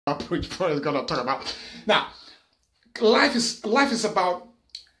preach for is going to talk about. Now, life's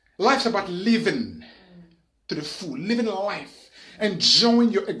about living to the full, living life,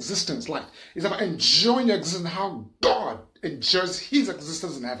 enjoying your existence. Life is about enjoying your existence, how God enjoys his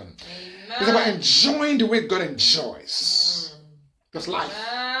existence in heaven. Amen. It's about enjoying the way God enjoys. That's life.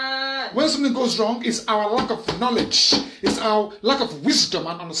 When something goes wrong, it's our lack of knowledge, it's our lack of wisdom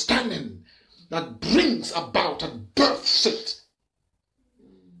and understanding that brings about and births it,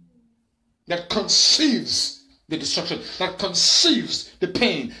 that conceives the destruction, that conceives the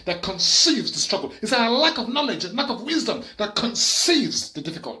pain, that conceives the struggle. It's our lack of knowledge and lack of wisdom that conceives the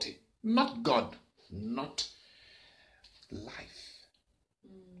difficulty. Not God, not life.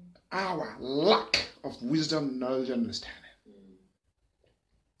 Our lack of wisdom, knowledge, and understanding.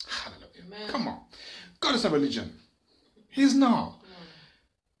 Hallelujah. Amen. Come on. God is not religion. He's not.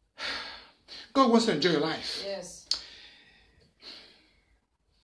 God wants to enjoy your life. Yes.